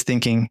 and just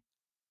thinking,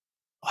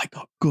 I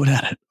got good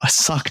at it. I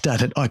sucked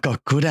at it. I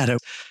got good at it.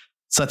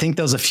 So I think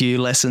there was a few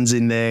lessons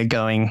in there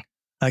going,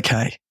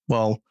 okay,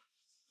 well,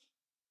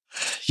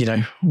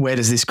 where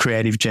does this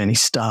creative journey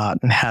start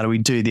and how do we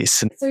do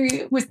this? And so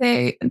was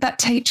there that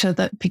teacher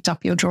that picked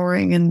up your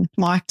drawing and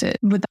liked it?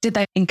 Did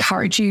they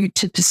encourage you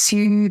to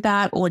pursue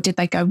that or did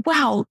they go,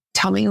 wow,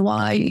 tell me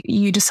why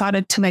you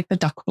decided to make the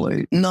duck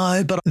blue?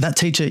 No, but that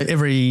teacher,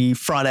 every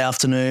Friday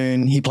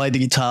afternoon, he played the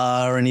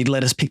guitar and he'd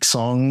let us pick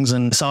songs.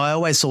 And so I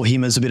always saw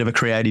him as a bit of a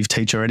creative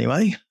teacher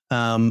anyway.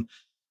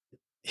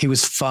 He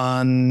was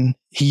fun.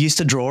 He used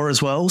to draw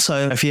as well.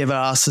 So if he ever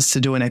asked us to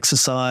do an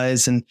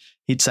exercise and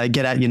he'd say,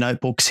 get out your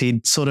notebooks,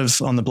 he'd sort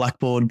of on the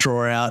blackboard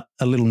draw out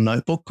a little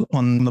notebook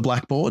on the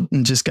blackboard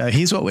and just go,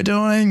 here's what we're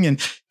doing.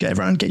 And go,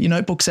 everyone get your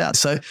notebooks out.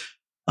 So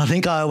I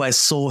think I always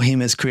saw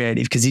him as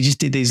creative because he just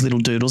did these little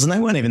doodles and they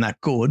weren't even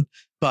that good.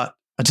 But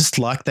I just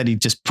liked that he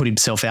just put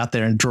himself out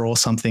there and draw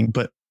something.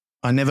 But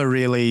I never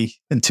really,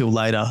 until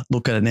later,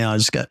 look at it now, I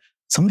just go,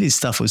 some of his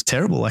stuff was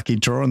terrible. Like he'd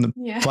draw on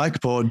the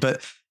blackboard,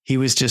 but he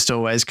was just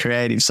always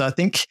creative. So I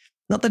think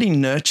not that he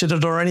nurtured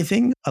it or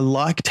anything. I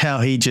liked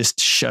how he just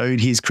showed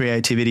his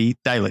creativity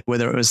daily,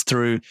 whether it was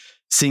through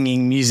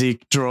singing,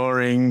 music,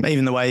 drawing,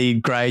 even the way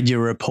he'd grade your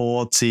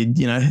reports.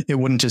 It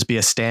wouldn't just be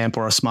a stamp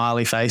or a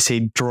smiley face.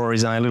 He'd draw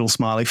his own little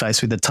smiley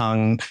face with the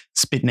tongue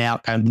spitting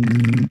out,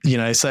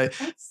 so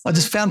I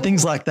just found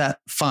things like that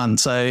fun.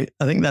 So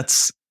I think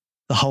that's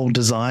the whole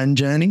design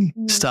journey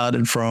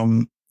started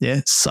from,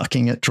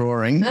 sucking at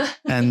drawing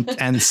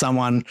and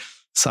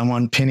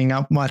someone pinning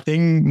up my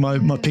thing,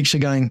 my picture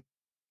going,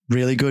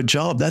 really good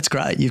job. That's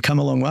great. You've come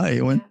a long way.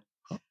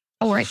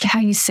 Or how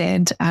you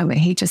said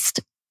he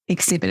just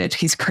exhibited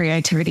his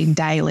creativity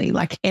daily,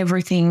 like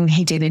everything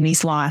he did in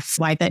his life,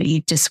 the way that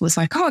he just was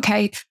like, oh,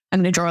 okay, I'm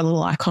going to draw a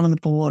little icon on the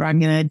board. I'm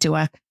going to do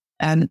a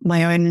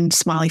my own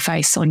smiley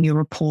face on your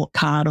report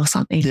card or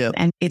something. Yep.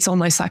 And it's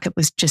almost like it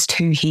was just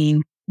who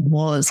he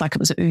was, like it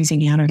was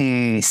oozing out of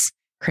this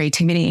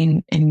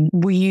creativity. And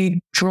were you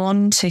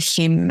drawn to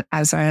him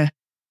as a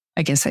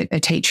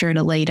teacher and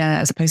a leader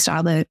as opposed to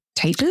other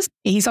teachers?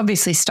 He's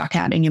obviously stuck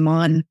out in your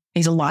mind.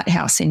 He's a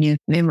lighthouse in your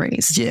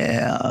memories.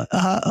 Yeah.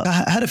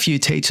 I had a few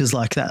teachers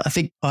like that. I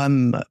think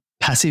I'm a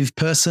passive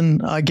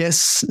person, I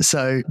guess.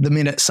 So the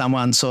minute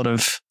someone sort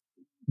of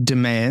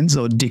demands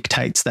or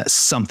dictates that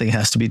something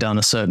has to be done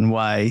a certain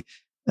way,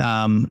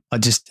 I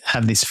just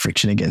have this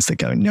friction against it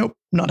going, nope,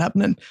 not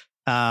happening.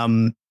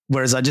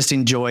 Whereas I just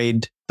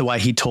enjoyed the way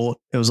he taught.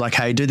 It was like,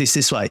 hey, do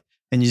this way.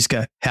 And you just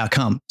go, how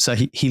come? So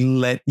he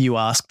let you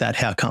ask that,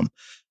 how come?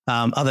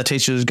 Other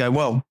teachers go,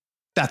 well,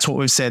 that's what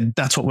we've said.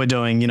 That's what we're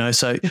doing,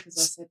 so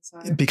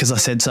because I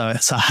said so.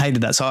 So I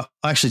hated that. So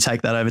I actually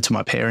take that over to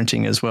my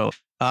parenting as well.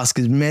 Ask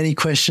as many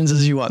questions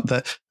as you want.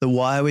 The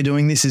why are we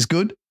doing this is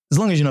good, as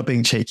long as you're not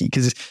being cheeky.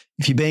 Because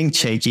if you're being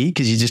cheeky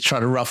because you just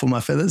try to ruffle my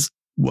feathers,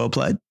 well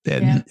played.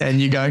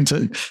 And you're going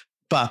to.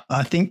 But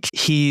I think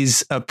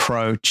his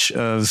approach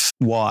of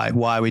why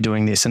are we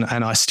doing this? And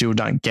I still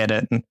don't get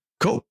it. And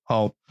cool,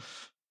 I'll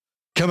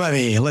come over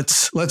here.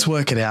 Let's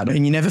work it out.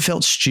 And you never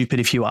felt stupid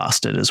if you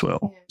asked it as well.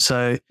 Yeah.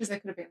 So because there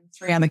could have been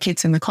 3 other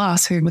kids in the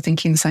class who were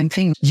thinking the same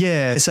thing.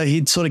 Yeah. So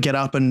he'd sort of get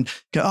up and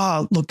go,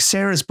 oh, look,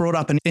 Sarah's brought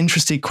up an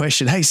interesting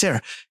question. Hey,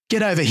 Sarah,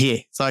 get over here.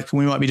 It's like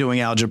we might be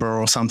doing algebra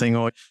or something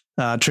or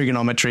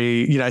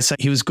trigonometry, So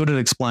he was good at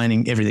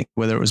explaining everything,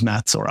 whether it was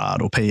maths or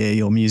art or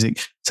PE or music.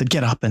 So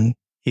get up and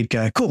he'd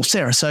go, cool,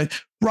 Sarah. So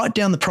write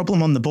down the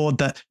problem on the board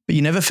but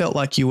you never felt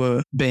like you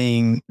were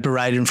being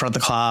berated in front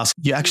of the class.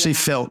 You actually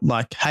felt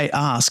like, hey,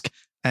 ask.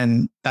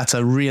 And that's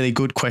a really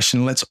good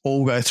question. Let's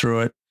all go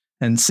through it.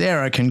 And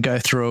Sarah can go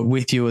through it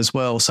with you as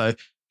well. So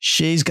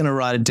she's going to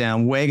write it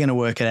down. We're going to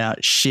work it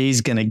out.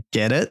 She's going to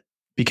get it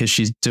because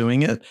she's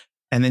doing it.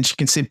 And then she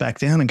can sit back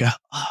down and go,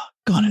 oh,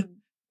 got it.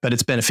 But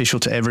it's beneficial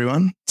to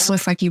everyone. So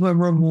it's like you were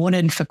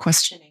rewarded for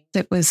questioning.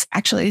 It was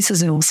actually, this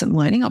is an awesome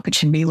learning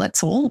opportunity.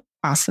 Let's all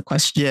ask the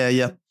question.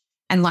 Yeah.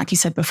 And like you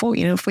said before,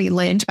 if we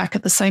land back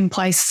at the same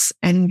place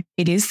and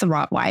it is the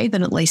right way,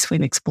 then at least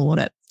we've explored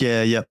it.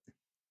 Yeah.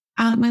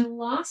 My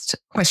last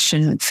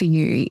question for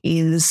you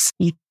is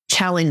you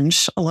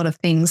challenge a lot of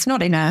things,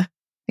 not in a,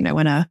 in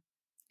a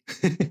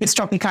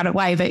stroppy kind of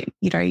way, but,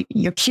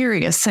 you're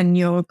curious and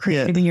you're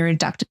creative and you're an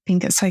adaptive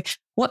thinker. So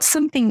what's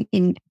something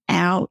in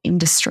our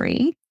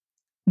industry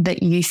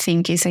that you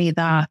think is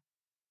either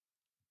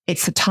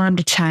it's the time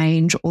to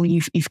change or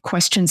you've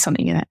questioned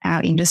something in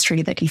our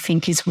industry that you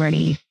think is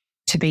ready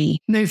to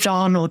be moved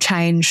on or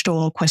changed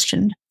or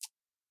questioned?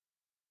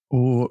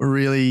 Or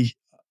really,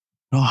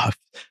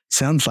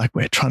 sounds like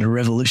we're trying to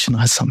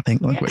revolutionize something,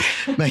 like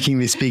we're making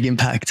this big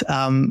impact.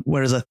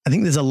 Whereas I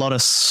think there's a lot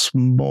of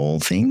small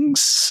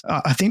things.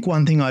 I think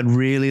one thing I'd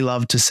really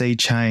love to see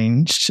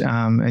changed,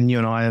 and you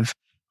and I have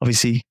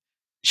obviously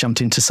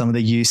jumped into some of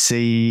the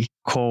UC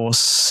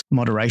course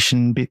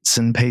moderation bits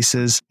and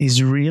pieces,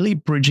 is really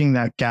bridging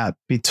that gap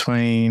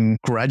between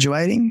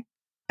graduating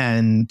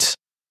and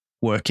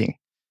working.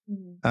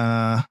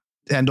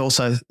 And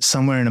also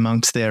somewhere in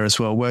amongst there as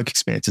well, work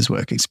experience is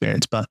work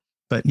experience, but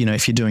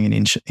if you're doing an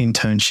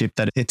internship,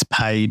 that it's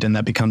paid and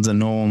that becomes a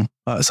norm.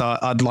 So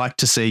I'd like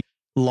to see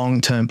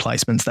long-term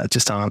placements that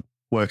just aren't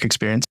work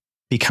experience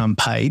become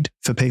paid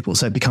for people.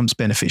 So it becomes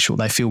beneficial.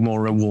 They feel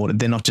more rewarded.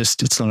 They're not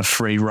just, it's not a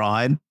free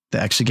ride.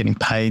 They're actually getting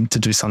paid to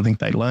do something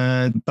they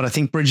learn. But I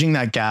think bridging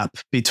that gap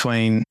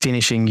between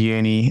finishing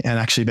uni and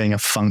actually being a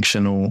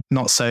functional,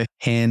 not so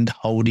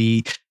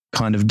hand-holdy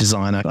kind of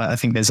designer, I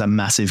think there's a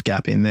massive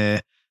gap in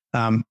there.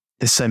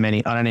 There's so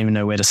many, I don't even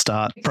know where to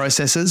start.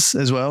 Processes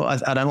as well.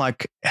 I don't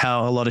like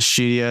how a lot of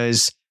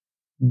studios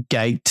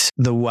gate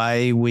the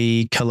way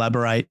we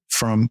collaborate,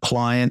 from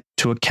client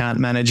to account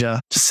manager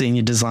to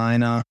senior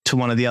designer to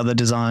one of the other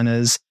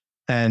designers.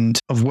 And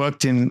I've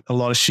worked in a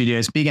lot of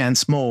studios, big and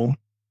small,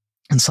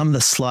 and some of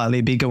the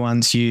slightly bigger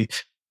ones, you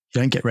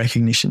don't get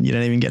recognition. You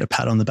don't even get a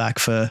pat on the back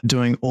for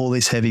doing all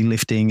this heavy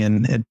lifting.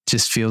 And it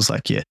just feels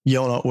like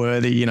you're not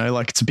worthy,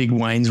 like it's a big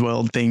Wayne's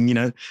World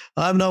thing,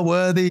 I'm not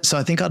worthy. So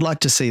I think I'd like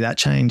to see that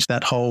change,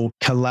 that whole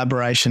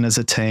collaboration as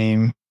a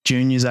team,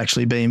 juniors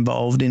actually be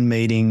involved in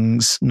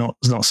meetings, not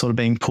sort of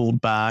being pulled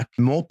back,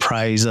 more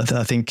praise.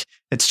 I think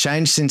it's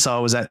changed since I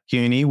was at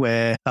uni,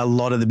 where a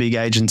lot of the big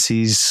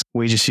agencies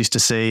we just used to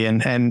see,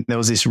 and there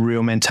was this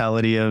real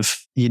mentality of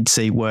you'd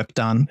see work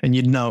done and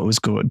you'd know it was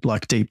good,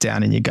 like deep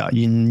down in your gut,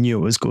 you knew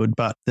it was good,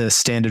 but the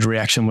standard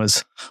reaction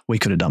was, we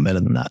could have done better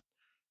than that.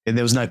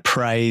 There was no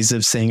praise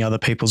of seeing other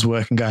people's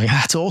work and going,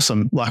 that's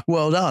awesome, like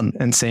well done.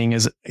 And seeing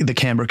as the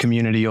Canberra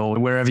community or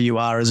wherever you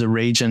are as a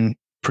region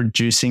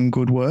producing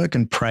good work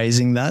and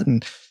praising that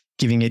and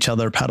giving each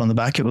other a pat on the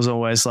back. It was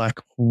always like,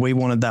 we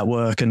wanted that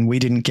work and we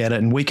didn't get it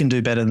and we can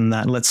do better than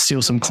that. Let's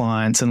steal some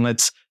clients and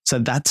so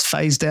that's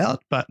phased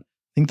out. But I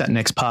think that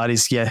next part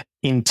is,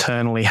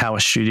 internally how a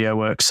studio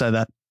works so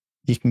that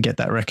you can get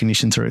that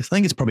recognition through. I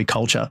think it's probably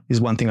culture is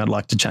one thing I'd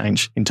like to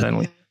change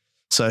internally.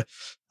 So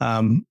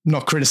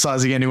not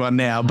criticizing anyone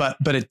now, but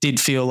it did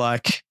feel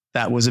like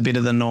that was a bit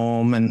of the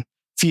norm, and a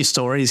few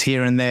stories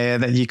here and there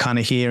that you kind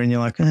of hear and you're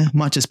like,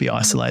 might just be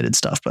isolated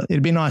stuff, but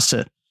it'd be nice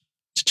to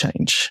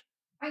change.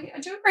 I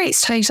do agree.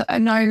 It's changed. I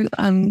know,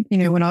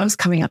 when I was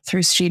coming up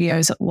through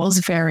studios, it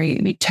was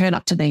we turn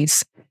up to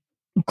these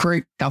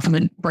group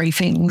government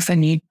briefings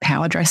and you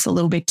power dress a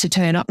little bit to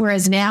turn up.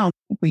 Whereas now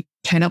we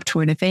turn up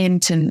to an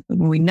event and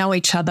we know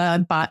each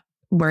other, but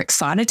we're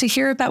excited to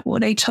hear about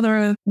what each other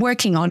are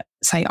working on.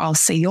 Say, I'll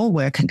see your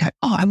work and go,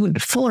 oh, I wouldn't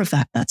have thought of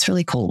that. That's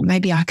really cool.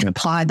 Maybe I can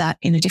apply that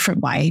in a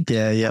different way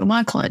to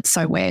my clients.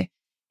 So where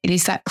it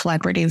is that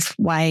collaborative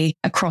way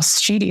across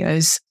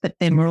studios, but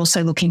then we're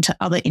also looking to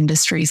other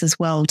industries as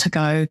well to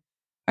go,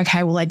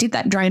 okay, well, I did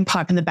that drain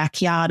pipe in the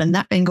backyard and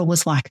that angle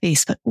was like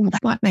this, but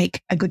that might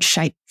make a good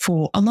shape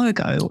for a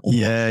logo or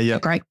a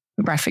great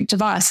graphic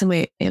device. And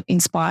we're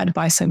inspired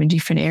by so many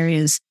different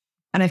areas.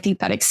 And I think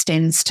that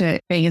extends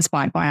to being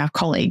inspired by our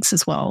colleagues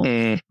as well,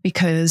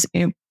 because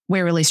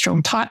we're really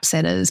strong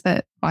typesetters,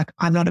 but like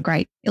I'm not a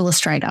great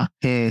illustrator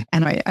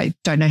and I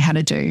don't know how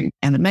to do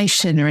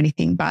animation or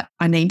anything, but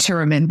I need to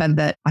remember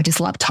that I just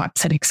love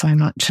typesetting so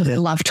much. I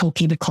love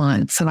talking to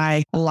clients and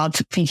I love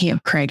thinking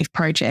of creative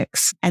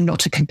projects and not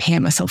to compare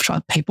myself to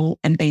other people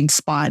and be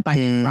inspired by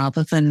them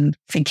rather than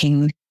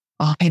thinking,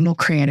 oh, I'm more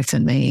creative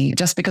than me.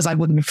 Just because I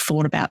wouldn't have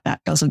thought about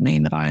that doesn't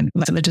mean that I'm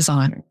a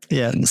designer.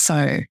 Yeah.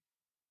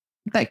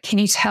 But can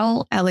you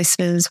tell our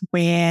listeners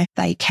where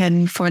they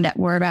can find out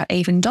more about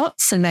Even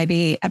Dots and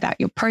maybe about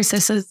your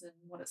processes and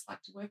what it's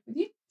like to work with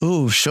you?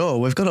 Oh, sure.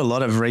 We've got a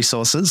lot of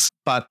resources,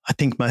 but I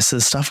think most of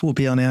the stuff will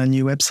be on our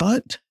new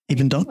website,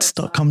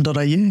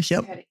 evendots.com.au.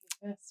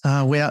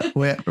 Yep.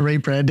 We're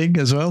rebranding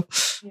as well.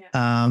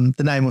 Yeah.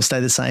 The name will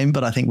stay the same,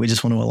 but I think we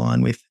just want to align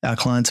with our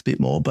clients a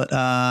bit more. But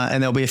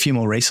and there'll be a few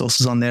more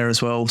resources on there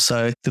as well.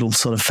 So little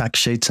sort of fact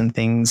sheets and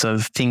things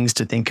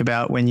to think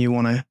about when you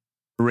want to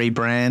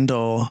rebrand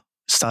or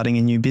starting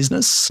a new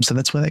business. So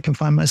that's where they can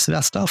find most of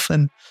our stuff,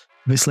 and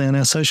obviously on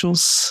our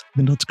socials,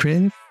 Even Dots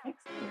Creative. Excellent.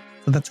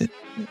 So that's it.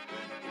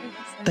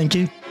 Thank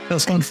you. That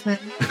was fun.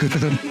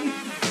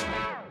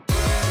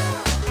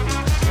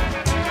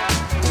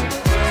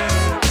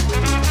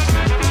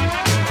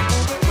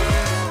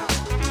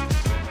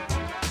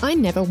 I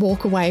never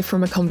walk away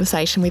from a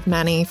conversation with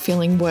Manny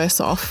feeling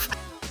worse off.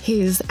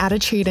 His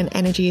attitude and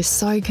energy is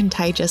so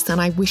contagious,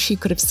 and I wish you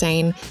could have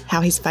seen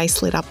how his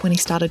face lit up when he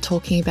started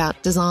talking about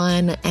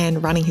design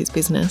and running his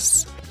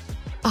business.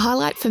 A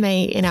highlight for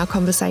me in our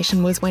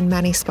conversation was when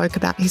Manny spoke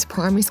about his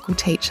primary school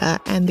teacher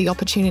and the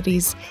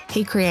opportunities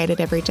he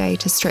created every day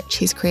to stretch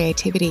his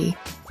creativity,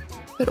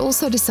 but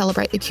also to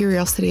celebrate the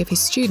curiosity of his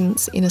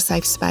students in a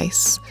safe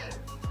space.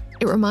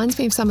 It reminds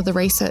me of some of the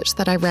research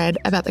that I read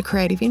about the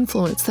creative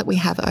influence that we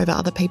have over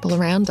other people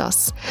around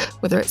us,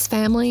 whether it's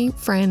family,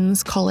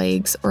 friends,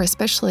 colleagues, or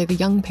especially the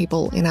young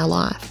people in our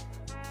life.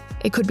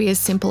 It could be as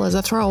simple as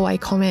a throwaway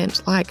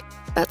comment like,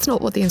 "That's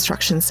not what the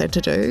instructions said to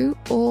do,"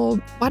 or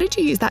 "Why did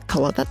you use that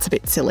colour? That's a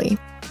bit silly."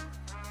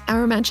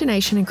 Our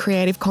imagination and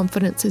creative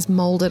confidence is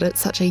moulded at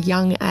such a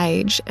young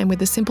age, and with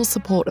the simple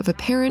support of a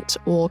parent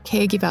or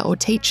caregiver or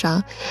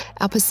teacher,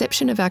 our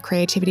perception of our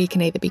creativity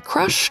can either be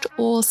crushed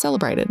or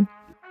celebrated.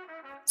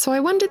 So I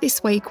wonder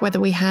this week whether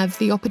we have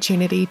the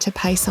opportunity to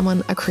pay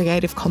someone a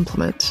creative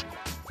compliment.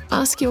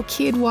 Ask your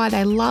kid why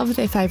they love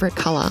their favourite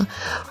colour,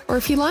 or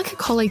if you like a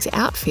colleague's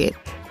outfit,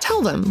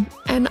 tell them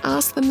and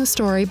ask them the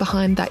story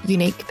behind that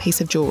unique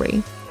piece of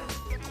jewellery.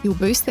 You'll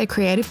boost their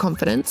creative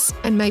confidence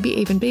and maybe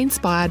even be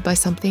inspired by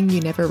something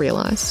you never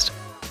realised.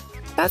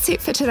 That's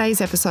it for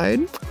today's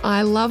episode.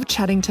 I love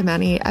chatting to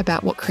Manny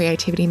about what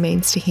creativity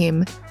means to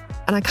him,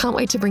 and I can't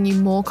wait to bring you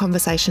more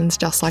conversations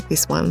just like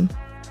this one.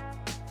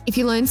 If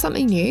you learned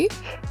something new,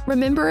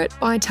 remember it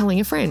by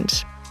telling a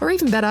friend. Or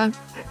even better,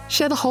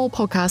 share the whole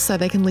podcast so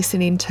they can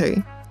listen in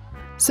too.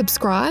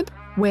 Subscribe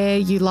where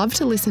you love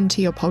to listen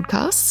to your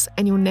podcasts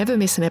and you'll never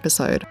miss an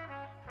episode.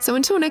 So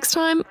until next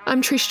time,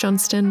 I'm Trish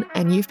Johnston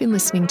and you've been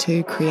listening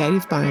to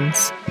Creative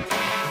Bones.